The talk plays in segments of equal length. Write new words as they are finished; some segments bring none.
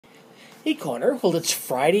Hey Connor, well it's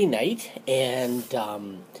Friday night and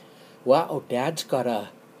wow, Dad's got that's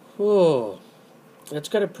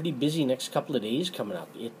got a pretty busy next couple of days coming up.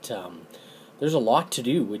 There's a lot to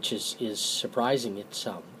do, which is surprising. It's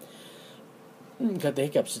got the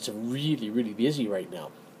hiccups. It's a really busy right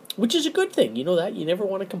now, which is a good thing. You know that you never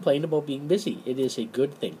want to complain about being busy. It is a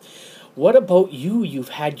good thing. What about you? You've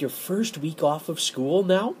had your first week off of school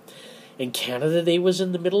now, and Canada Day was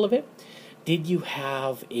in the middle of it. Did you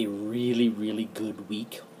have a really good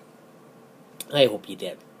week? I hope you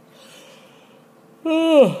did.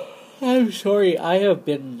 Oh, I'm sorry. I have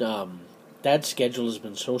been, Dad's schedule has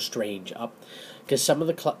been so strange up because some of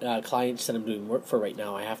the clients that I'm doing work for right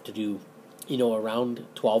now, I have to do, around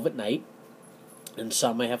 12 at night, and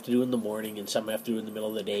some I have to do in the morning, and some I have to do in the middle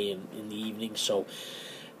of the day and in the evening. So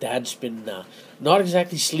Dad's been not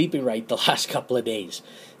exactly sleeping right the last couple of days,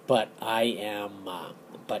 but I am.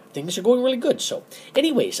 But things are going really good. So,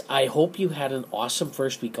 anyways, I hope you had an awesome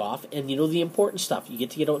first week off. And the important stuff. You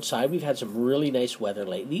get to get outside. We've had some really nice weather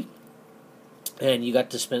lately. And you got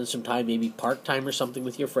to spend some time, maybe park time or something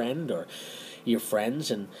with your friend or your friends.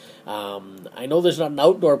 And I know there's not an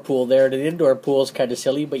outdoor pool there. And an indoor pool is kind of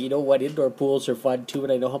silly. But you know what? Indoor pools are fun too.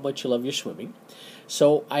 And I know how much you love your swimming.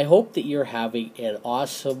 So, I hope that you're having an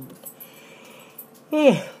awesome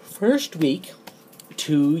first week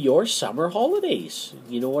to your summer holidays.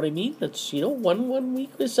 You know what I mean? That's one week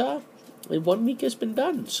is 1 week has been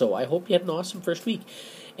done. So I hope you had an awesome first week,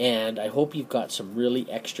 and I hope you've got some really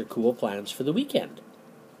extra cool plans for the weekend.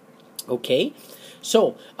 Okay,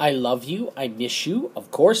 so I love you. I miss you. Of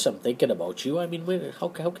course, I'm thinking about you. I mean, how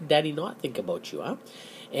can Daddy not think about you, huh?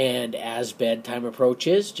 And as bedtime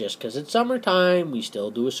approaches, just because it's summertime, we still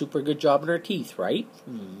do a super good job on our teeth, right?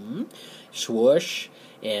 Swoosh.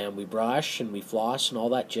 And we brush and we floss and all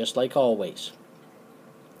that, just like always.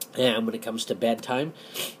 And when it comes to bedtime,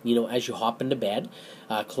 as you hop into bed,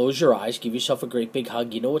 close your eyes, give yourself a great big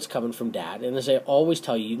hug. You know what's coming from Dad. And as I always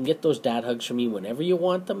tell you, you can get those dad hugs from me whenever you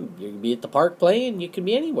want them. You can be at the park playing, you can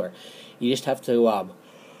be anywhere. You just have to,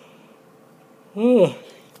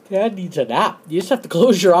 Dad needs a nap. You just have to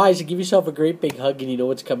close your eyes and give yourself a great big hug, and you know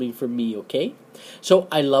what's coming from me, okay? So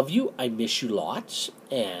I love you. I miss you lots.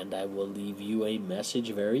 And I will leave you a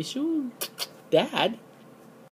message very soon. Dad.